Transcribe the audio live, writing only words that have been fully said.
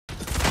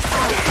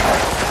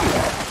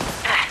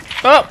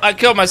Oh, I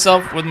killed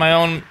myself with my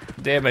own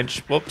damage.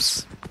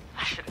 Whoops.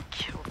 I should have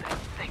killed that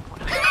thing when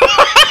I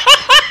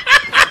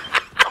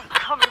I'm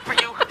coming for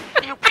you,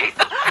 you piece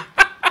of...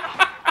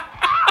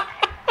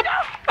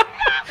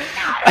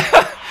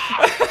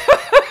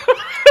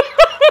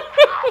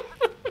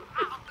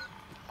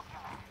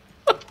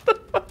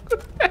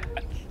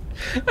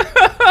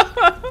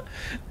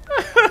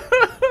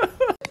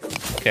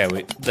 Okay,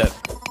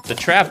 the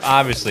trap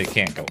obviously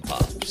can't go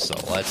up, so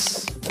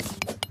let's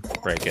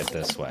break it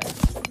this way.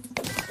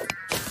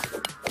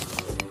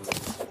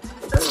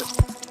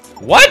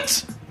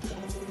 What?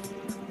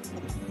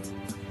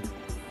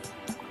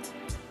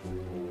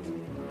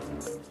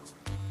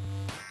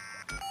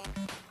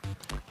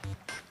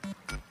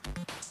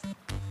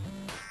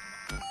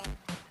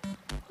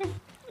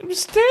 I'm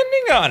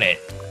standing on it.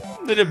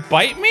 Did it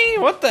bite me?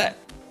 What the?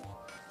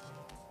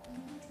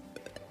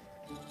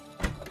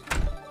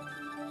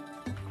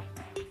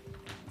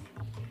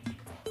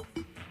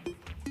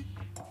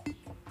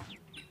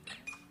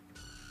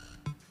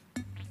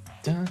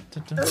 Dun,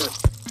 dun, dun.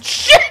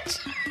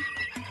 Shit!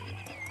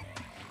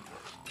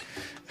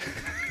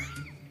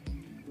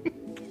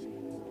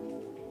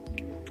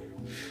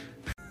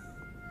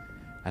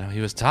 I know he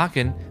was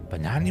talking,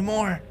 but not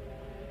anymore.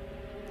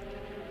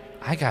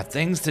 I got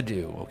things to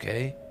do,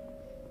 okay?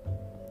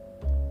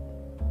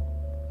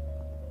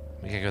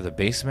 We gotta go to the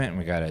basement and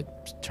we gotta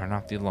turn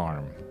off the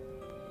alarm.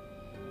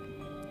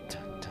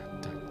 Dun,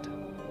 dun, dun,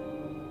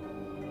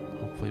 dun.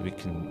 Hopefully we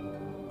can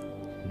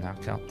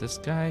knock out this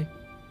guy.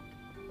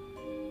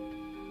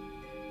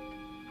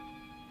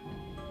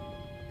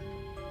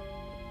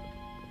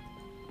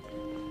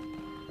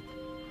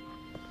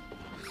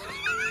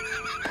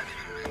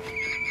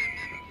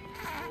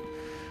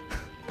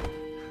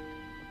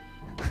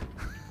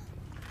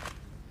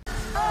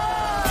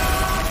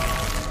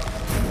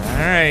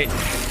 Alright.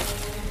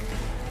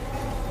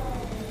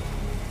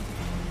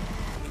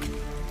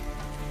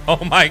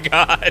 Oh my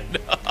god.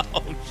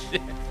 Oh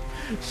shit.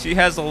 She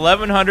has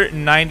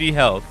 1190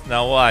 health.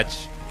 Now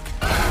watch.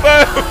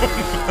 Boom!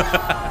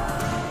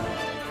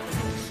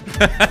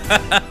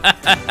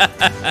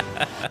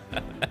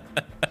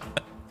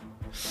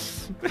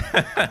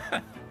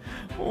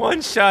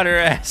 One shot her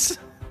ass.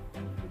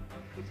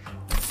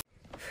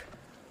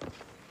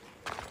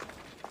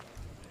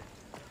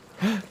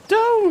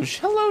 Doge!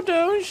 Hello,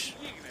 Doge!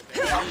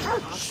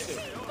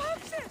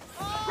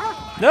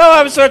 No,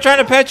 I was trying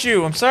to pet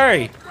you. I'm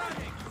sorry.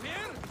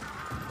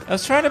 I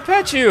was trying to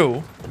pet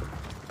you.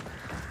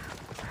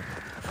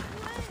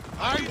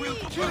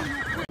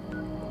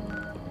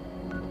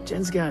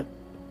 Jen's got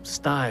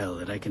style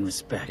that I can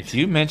respect. If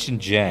you mention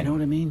Jen, You know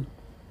what I mean?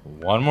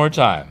 one more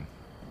time,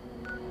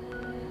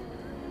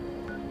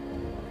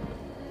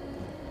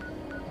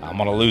 I'm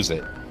gonna lose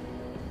it.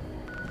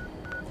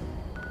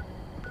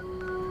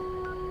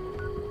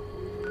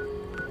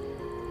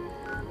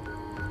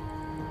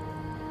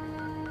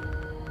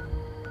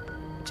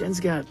 Jen's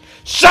got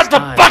Shut the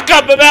fuck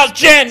up about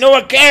Jen! No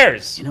one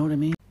cares! You know what I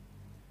mean?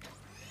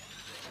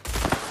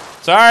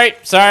 Sorry,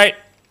 sorry.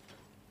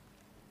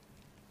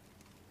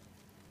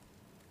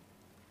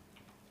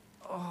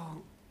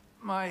 Oh,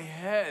 my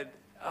head.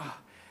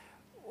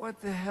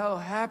 What the hell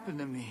happened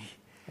to me?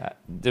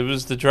 It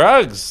was the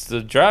drugs.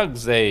 The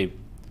drugs, they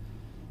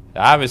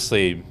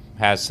obviously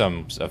has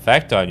some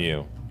effect on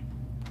you.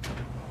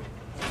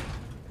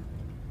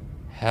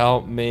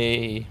 Help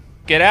me.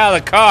 Get out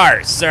of the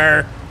car,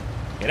 sir.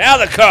 Get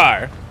out of the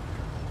car.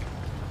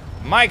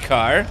 My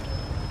car.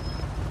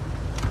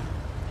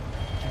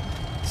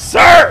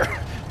 Sir!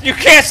 You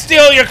can't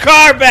steal your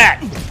car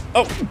back!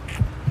 Oh.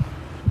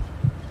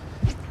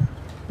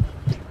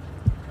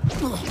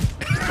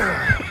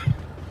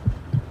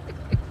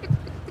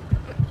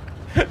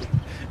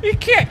 You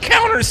can't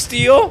counter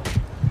steal.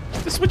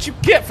 This is what you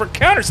get for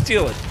counter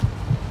stealing.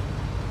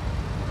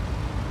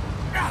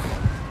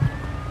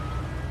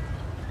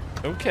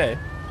 Okay.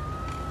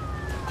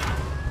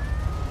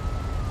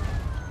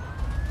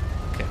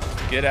 Okay,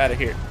 get out of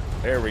here.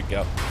 There we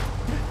go.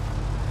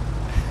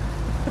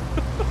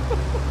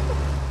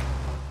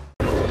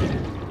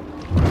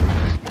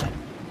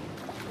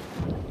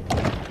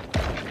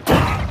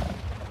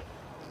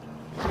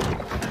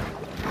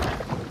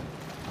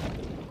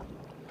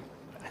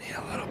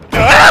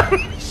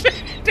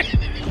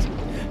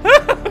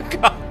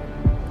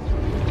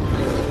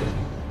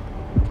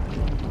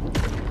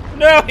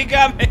 No, he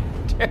got me.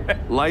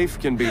 Life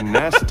can be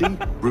nasty,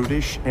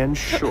 brutish, and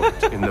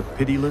short in the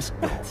pitiless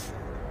gulf.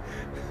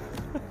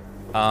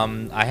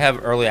 I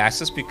have early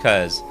access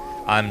because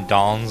I'm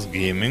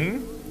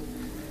DansGaming,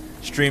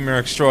 streamer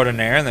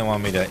extraordinaire, and they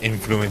want me to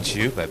influence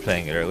you by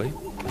playing it early.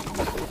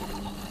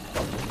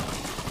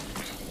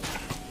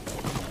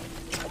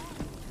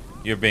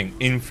 You're being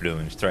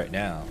influenced right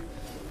now.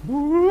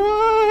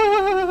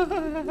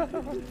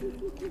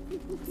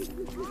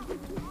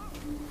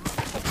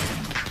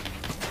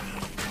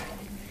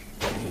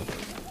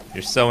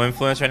 You're so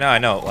influenced right now. I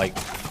know, like,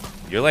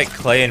 you're like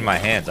clay in my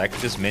hands. I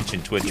could just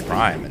mention Twitch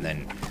Prime, and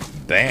then,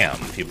 bam,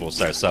 people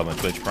start subbing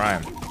Twitch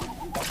Prime.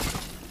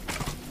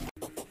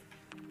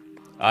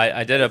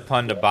 I did a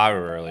pun to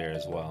Baru earlier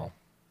as well.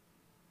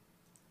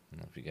 I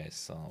don't know if you guys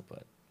saw,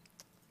 but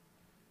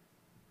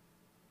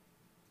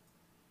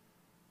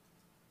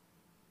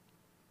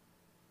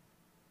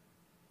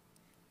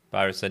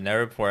Baru said,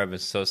 "Never before I've been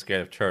so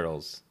scared of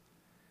turtles.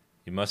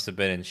 You must have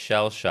been in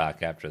shell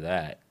shock after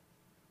that."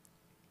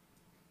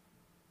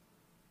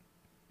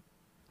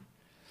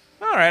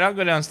 All right, I'll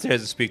go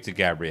downstairs and speak to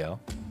Gabrielle.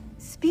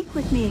 Speak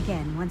with me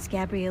again once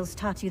Gabrielle's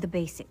taught you the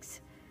basics.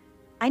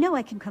 I know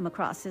I can come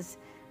across as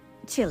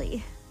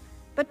chilly,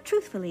 but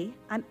truthfully,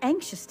 I'm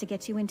anxious to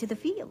get you into the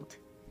field.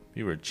 If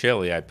you were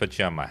chilly, I'd put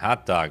you on my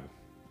hot dog.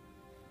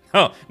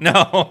 Oh,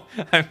 no.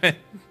 I meant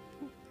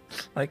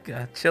like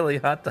a chili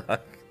hot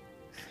dog.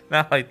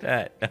 Not like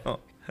that,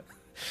 no.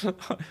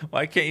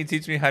 Why can't you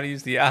teach me how to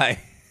use the eye?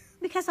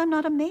 Because I'm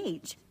not a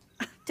mage.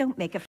 Don't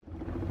make a...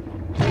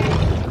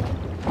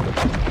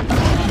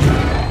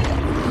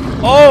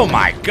 Oh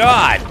my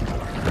god!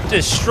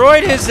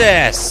 Destroyed his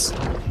ass!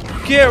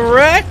 Get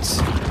wrecked!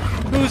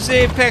 Who's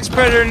the Apex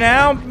Predator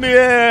now?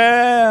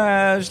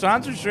 Yeah,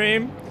 sponsor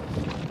stream.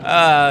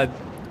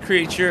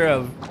 Creature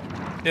of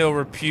ill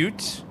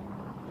repute.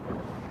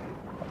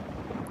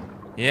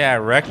 Yeah, I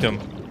wrecked him.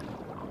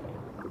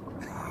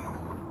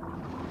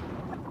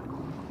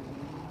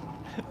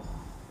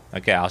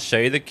 Okay, I'll show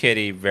you the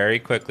kitty very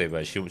quickly,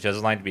 but she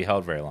doesn't like to be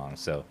held very long,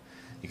 so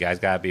you guys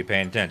gotta be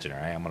paying attention,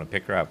 alright? I'm gonna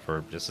pick her up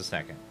for just a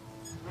second.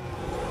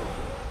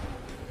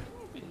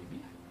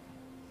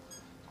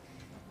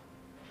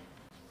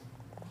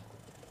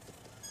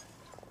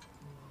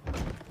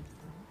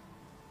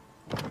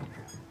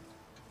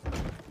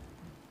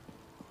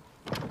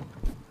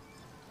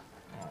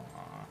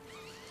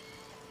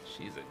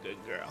 She's a good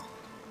girl.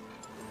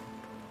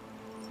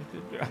 A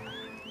good girl.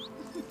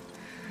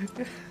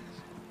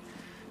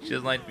 She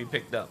doesn't like to be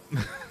picked up.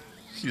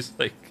 She's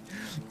like...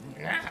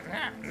 Yeah.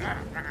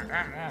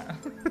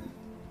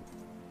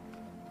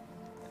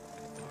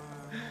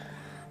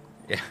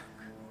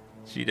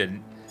 She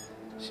didn't.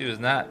 She was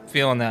not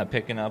feeling that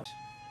picking up.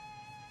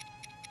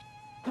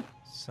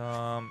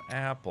 Some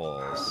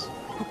apples.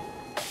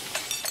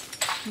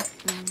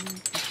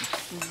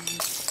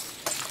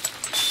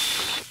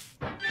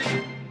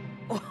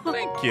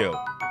 Thank you.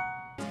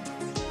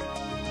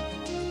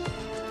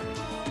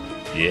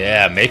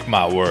 Yeah, make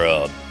my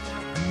world.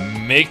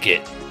 Make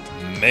it.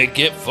 Make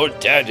it for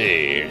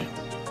daddy.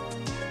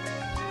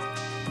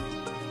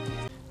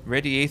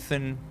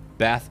 Radiathan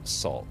bath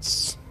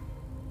salts.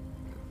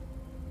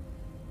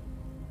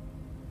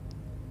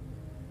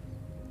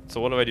 So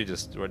what do I do?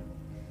 Just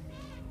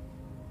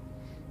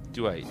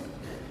do I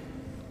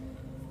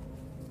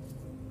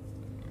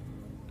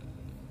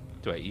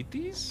eat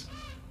these?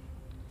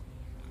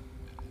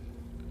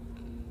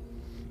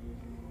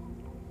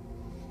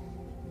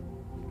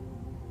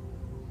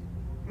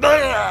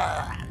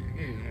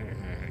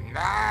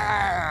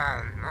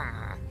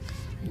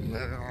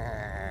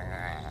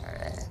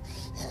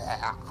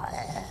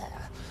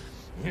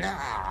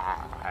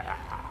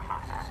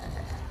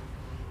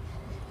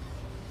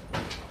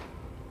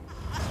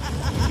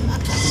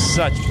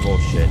 Such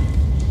bullshit.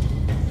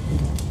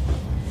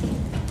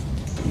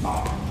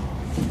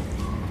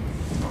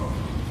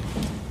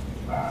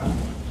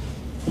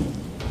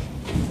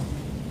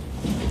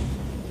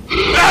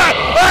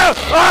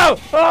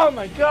 Oh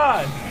my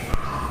god!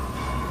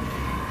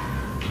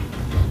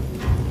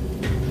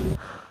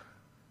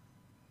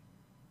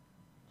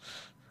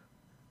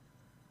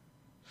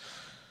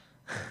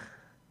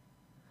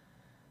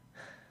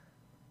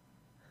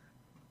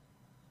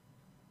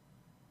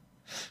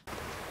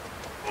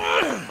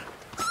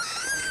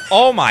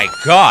 Oh my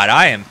god,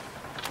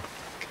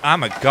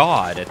 I'm a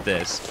god at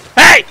this.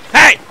 Hey!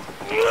 Hey!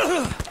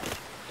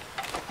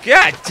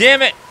 God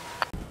damn it!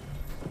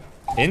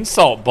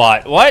 Insult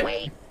bot, what?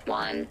 Wait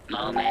one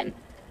moment.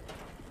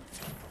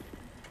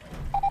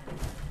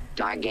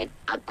 Target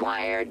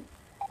acquired.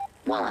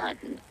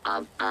 One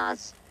of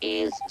us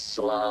is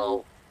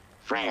slow,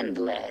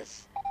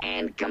 friendless,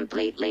 and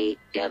completely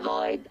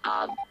devoid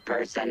of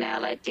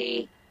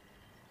personality.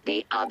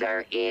 The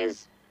other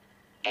is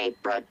a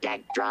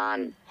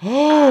protectron.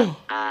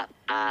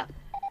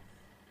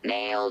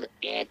 Nailed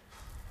it.